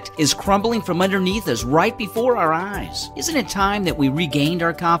respect is crumbling from underneath us right before our eyes. Isn't it time that we regained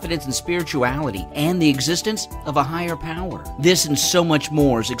our confidence in spirituality and the existence of a higher power? This and so much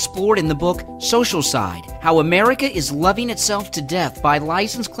more is explored in the book Social Side, How America is Loving Itself to Death by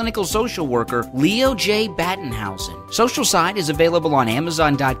licensed clinical social worker Leo J. Battenhausen. Social Side is available on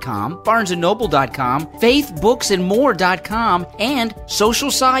Amazon.com, BarnesandNoble.com, FaithBooksandMore.com, and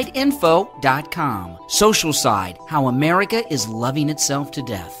SocialSideInfo.com. Social Side, How America is Loving Itself to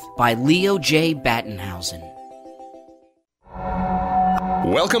Death by Leo J. Battenhausen.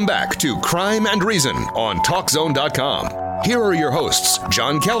 Welcome back to Crime and Reason on TalkZone.com. Here are your hosts,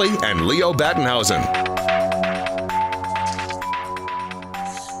 John Kelly and Leo Battenhausen.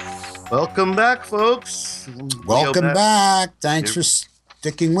 Welcome back, folks. Welcome back. Thanks for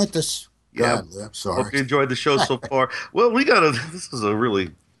sticking with us. Yeah, God, I'm sorry. Hope you enjoyed the show so far. Well, this is a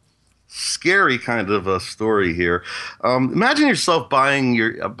really scary kind of a story here. Imagine yourself buying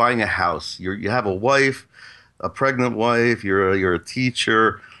a house. You have a wife, a pregnant wife. You're a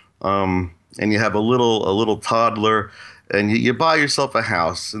teacher, and you have a little toddler, and you buy yourself a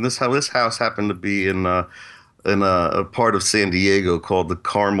house. And this house happened to be in a part of San Diego called the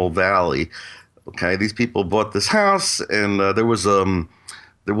Carmel Valley. Okay, these people bought this house, and there was a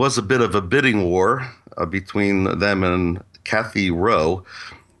bit of a bidding war between them and Kathy Rowe.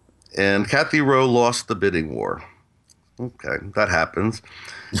 And Kathy Rowe lost the bidding war. Okay, that happens.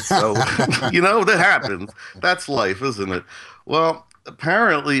 So, that happens. That's life, isn't it? Well,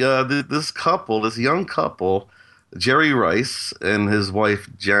 apparently this young couple, Jerry Rice and his wife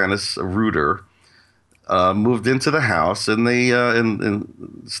Janice Reuter, moved into the house, and they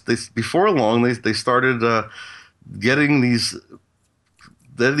before long they started getting these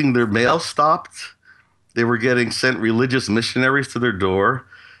getting their mail stopped. They were getting sent religious missionaries to their door.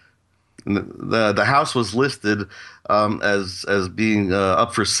 And the house was listed as being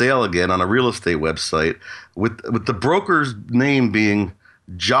up for sale again on a real estate website, with the broker's name being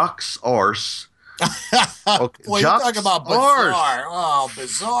Jacques Ars. Okay. Boy, Jacques you talk about bizarre. Oh,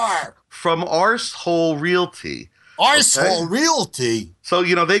 bizarre. From Arsehole Realty. Arsehole Realty. So,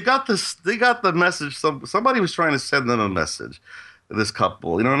 they got the message. Somebody was trying to send them a message, this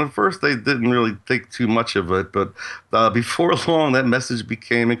couple. And at first they didn't really think too much of it, but before long, that message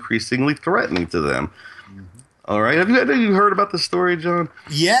became increasingly threatening to them. Mm-hmm. All right. Have you heard about the story, John?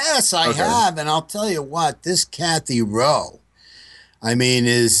 Yes, I have. And I'll tell you what, this Kathy Rowe,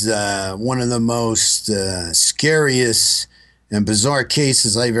 is one of the most scariest and bizarre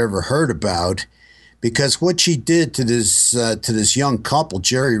cases I've ever heard about, because what she did to this young couple,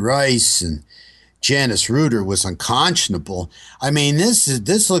 Jerry Rice and Janice Reuter, was unconscionable.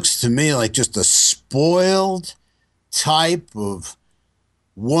 This looks to me like just a spoiled type of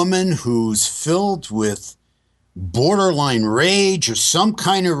woman who's filled with borderline rage or some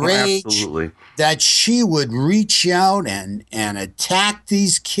kind of rage. Absolutely. That she would reach out and attack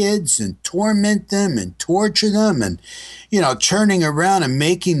these kids and torment them and torture them and, turning around and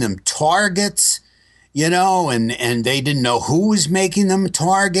making them targets, and they didn't know who was making them a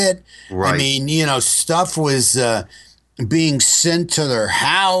target. Right. Stuff was being sent to their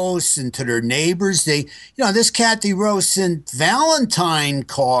house and to their neighbors. This Kathy Rowe sent Valentine's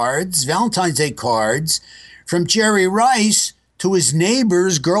Day cards from Jerry Rice to his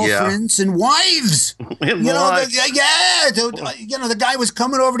neighbors, girlfriends, and wives. The guy was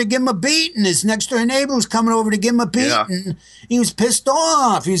coming over to give him a beating. His next door neighbor was coming over to give him a beating. Yeah. He was pissed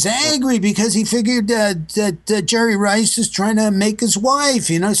off. He was angry because he figured that Jerry Rice is trying to make his wife,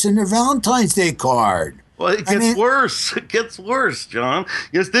 send her Valentine's Day card. Well, it gets worse. It gets worse, John.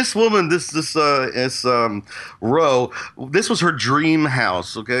 Yes, this woman, this Rowe, this was her dream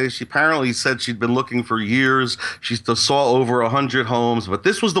house, okay? She apparently said she'd been looking for years. She saw over 100 homes, but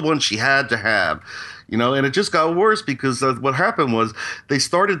this was the one she had to have. And it just got worse because what happened was they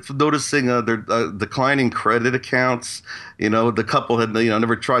started noticing their declining credit accounts. The couple had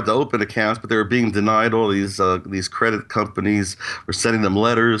never tried to open accounts, but they were being denied. All these credit companies were sending them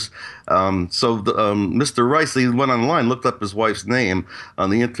letters. So Mr. Rice, he went online, looked up his wife's name on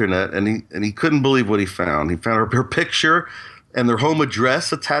the internet, and he couldn't believe what he found. He found her picture and their home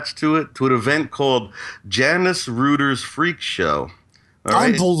address attached to it, to an event called Janice Reuter's Freak Show.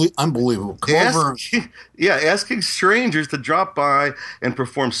 Right. Unbelievable. Asking strangers to drop by and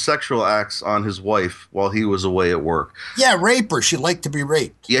perform sexual acts on his wife while he was away at work. Yeah, rape her. She liked to be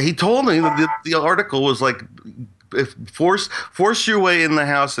raped. Yeah, he told me the article was like, force your way in the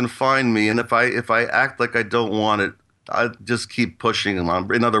house and find me, and if I act like I don't want it, I just keep pushing him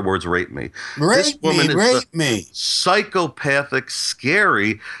on. In other words, rape me. Rape me. Psychopathic,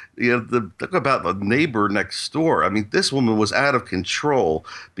 scary. Talk about the neighbor next door. This woman was out of control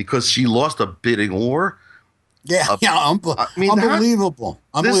because she lost a bidding war. Unbelievable.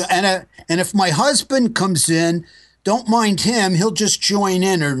 And if my husband comes in, don't mind him. He'll just join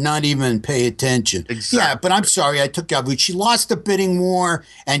in or not even pay attention. Exactly. Yeah, but I'm sorry, I took out. She lost a bidding war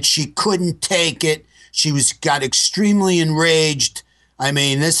and she couldn't take it. She got extremely enraged.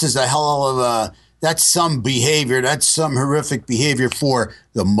 This is a hell of that's some behavior. That's some horrific behavior for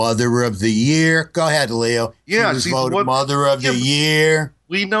the Mother of the Year. Go ahead, Leo. Yeah, she was voted Mother of the Year.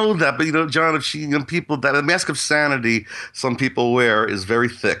 We know that, but John, if people, that a mask of sanity some people wear is very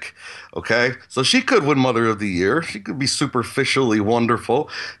thick. Okay, so she could win Mother of the Year. She could be superficially wonderful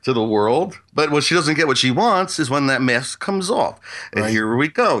to the world, but when she doesn't get what she wants is when that mask comes off. And Here we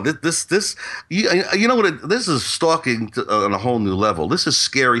go. This this is stalking on a whole new level. This is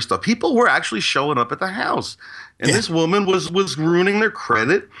scary stuff. People were actually showing up at the house, and this woman was ruining their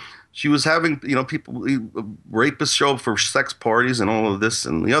credit. She was having, people, rapists show up for sex parties and all of this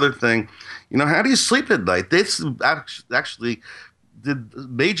and the other thing. How do you sleep at night? This actually did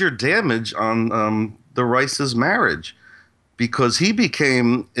major damage on the Rice's marriage, because he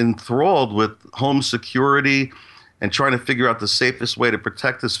became enthralled with home security and trying to figure out the safest way to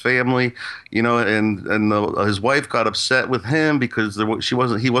protect his family, and his wife got upset with him because he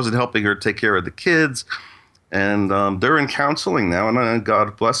wasn't helping her take care of the kids. And they're in counseling now, and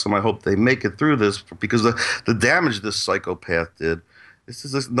God bless them. I hope they make it through this, because the damage this psychopath did. This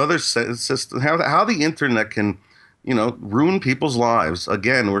is another system, how the internet can, ruin people's lives.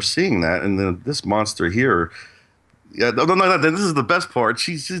 Again, we're seeing that, and this monster here, Yeah, no. This is the best part.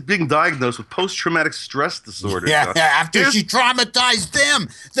 She's being diagnosed with post-traumatic stress disorder. Yeah, after she traumatized them.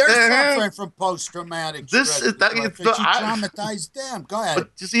 They're Uh-huh. suffering from post-traumatic This stress is that. disorder. She traumatized them. Go ahead.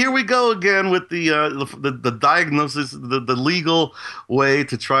 But just here we go again with the diagnosis, the legal way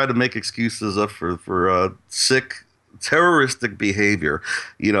to try to make excuses up for sick, terroristic behavior.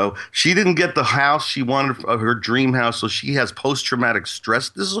 She didn't get the house she wanted, her dream house, so she has post-traumatic stress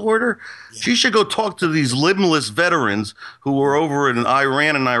disorder. Yeah. She should go talk to these limbless veterans who were over in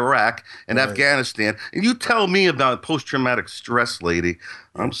Iran and Iraq and Afghanistan. And you tell me about post-traumatic stress, lady.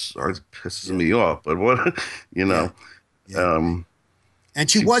 I'm sorry, it pisses me off, but what, Yeah. And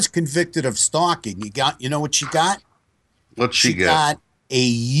she was convicted of stalking. You know what she got? What'd she get? She got a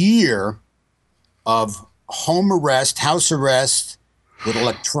year of house arrest with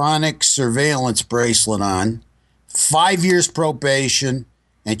electronic surveillance bracelet on, 5 years probation,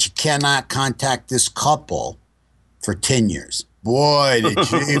 and she cannot contact this couple for 10 years. Boy,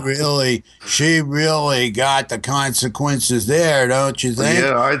 did she really got the consequences there, don't you think?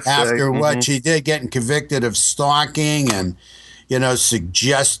 Yeah, I'd say. After what she did, getting convicted of stalking and,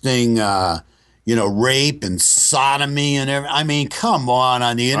 suggesting, rape and sodomy and everything. I mean, come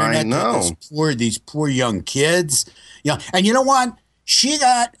on the internet. I know. These poor young kids. And you know what? She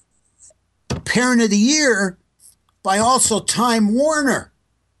got Parent of the Year by also Time Warner.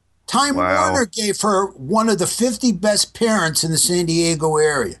 Time Warner gave her one of the 50 best parents in the San Diego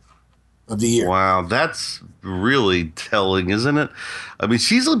area of the year. Wow, that's really telling, isn't it? I mean,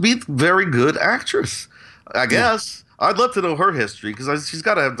 she's a very good actress, I guess. Yeah. I'd love to know her history because she's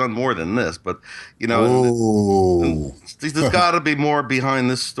got to have done more than this. But there's got to be more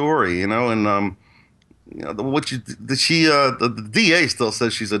behind this story, And the DA still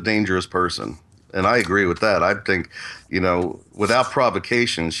says she's a dangerous person, and I agree with that. I think, without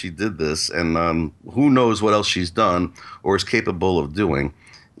provocation, she did this, and who knows what else she's done or is capable of doing,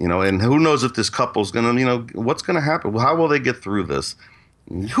 And who knows if this couple's gonna, what's gonna happen? How will they get through this?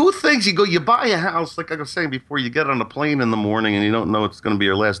 Who thinks you buy a house, like I was saying before, you get on a plane in the morning and you don't know it's going to be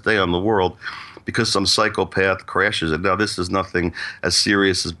your last day on the world because some psychopath crashes it. Now, this is nothing as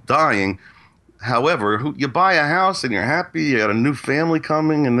serious as dying. However, you buy a house and you're happy, you got a new family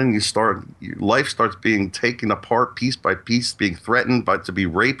coming, and then your life starts being taken apart piece by piece, being threatened to be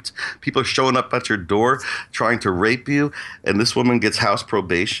raped. People are showing up at your door trying to rape you, and this woman gets house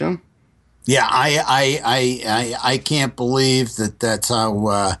probation. Yeah, I can't believe that's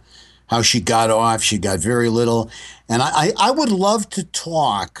how she got off. She got very little. And I would love to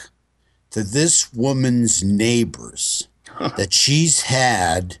talk to this woman's neighbors that she's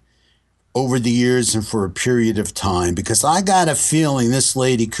had over the years and for a period of time, because I got a feeling this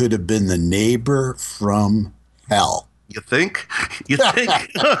lady could have been the neighbor from hell. You think? You think?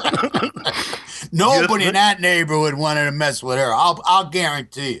 Nobody in that neighborhood wanted to mess with her. I'll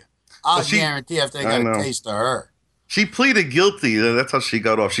guarantee you. I'll guarantee if they got a taste of her. She pleaded guilty. That's how she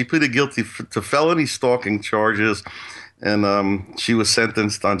got off. She pleaded guilty to felony stalking charges, and she was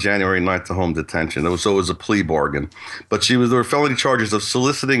sentenced on January 9th to home detention. It was a plea bargain. But there were felony charges of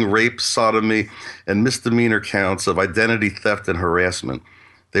soliciting rape, sodomy, and misdemeanor counts of identity theft and harassment.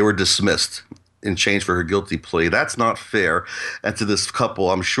 They were dismissed in exchange for her guilty plea. That's not fair. And to this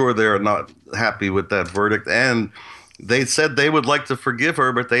couple, I'm sure they're not happy with that verdict. And they said they would like to forgive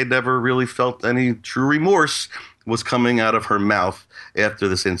her, but they never really felt any true remorse was coming out of her mouth after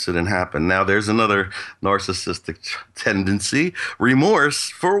this incident happened. Now, there's another narcissistic tendency. Remorse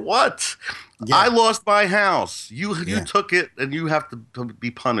for what? Yeah. I lost my house. You took it, and you have to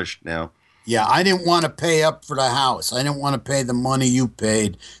be punished now. Yeah, I didn't want to pay up for the house. I didn't want to pay the money you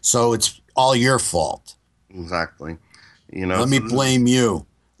paid, so it's all your fault. Exactly. Let me blame you.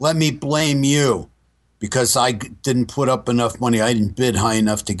 Let me blame you. Because I didn't put up enough money. I didn't bid high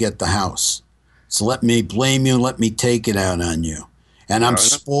enough to get the house. So let me blame you. Let me take it out on you. And I'm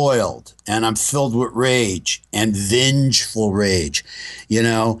spoiled. And I'm filled with rage and vengeful rage.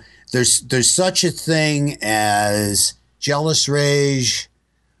 There's such a thing as jealous rage.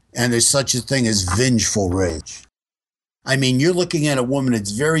 And there's such a thing as vengeful rage. I mean, you're looking at a woman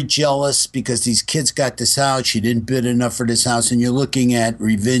that's very jealous because these kids got this house. She didn't bid enough for this house. And you're looking at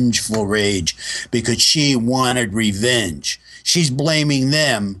revengeful rage because she wanted revenge. She's blaming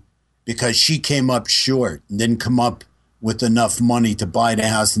them because she came up short and didn't come up with enough money to buy the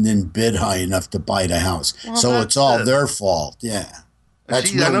house and didn't bid high enough to buy the house. Well, so it's all their fault. Yeah.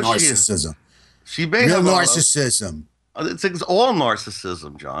 That's real narcissism. She may real have narcissism. It's all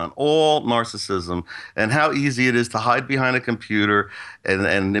narcissism, John, all narcissism, and how easy it is to hide behind a computer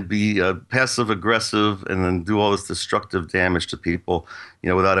and be passive aggressive and then do all this destructive damage to people,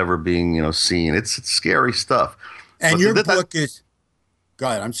 without ever being, seen. It's scary stuff. And your book is. Go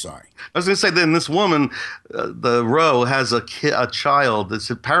ahead. I'm sorry. I was going to say, then this woman, the Rowe, has a child.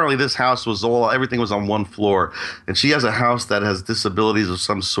 It's apparently this house was everything was on one floor, and she has a house that has disabilities of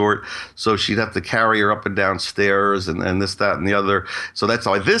some sort. So she'd have to carry her up and down stairs, and this, that, and the other. So that's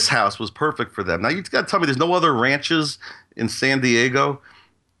why this house was perfect for them. Now you got to tell me, there's no other ranches in San Diego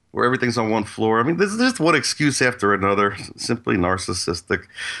where everything's on one floor. I mean, this is just one excuse after another. Simply narcissistic.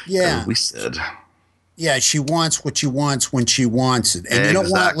 Yeah, as we said. Yeah, she wants what she wants when she wants it. And you know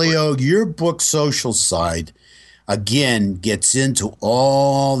what, Leo? Your book, Social Side, again, gets into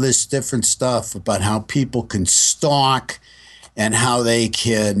all this different stuff about how people can stalk and how they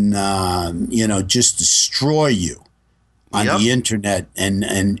can, just destroy you on the internet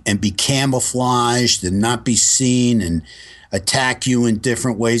and be camouflaged and not be seen and attack you in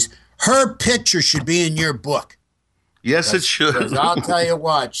different ways. Her picture should be in your book. Yes, it should. I'll tell you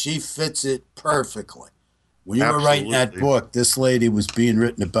what, she fits it perfectly. When you were writing that book, this lady was being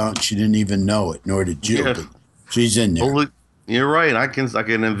written about, and she didn't even know it, nor did you. But she's in there. Well, you're right. I can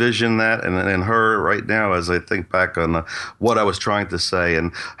envision that and her right now as I think back on what I was trying to say.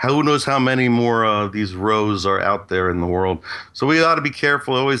 And who knows how many more of these Rows are out there in the world. So we ought to be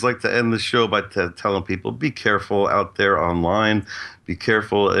careful. I always like to end the show by telling people, be careful out there online. Be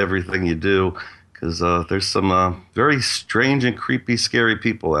careful everything you do. Because there's some very strange and creepy, scary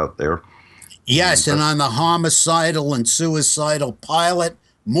people out there. Yes, and on the homicidal and suicidal pilot,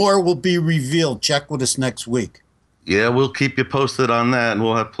 more will be revealed. Check with us next week. Yeah, we'll keep you posted on that, and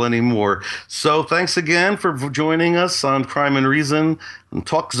we'll have plenty more. So thanks again for joining us on Crime and Reason and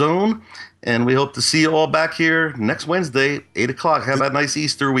Talk Zone. And we hope to see you all back here next Wednesday, 8 o'clock. Have a nice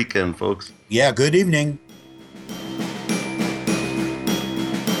Easter weekend, folks. Yeah, good evening.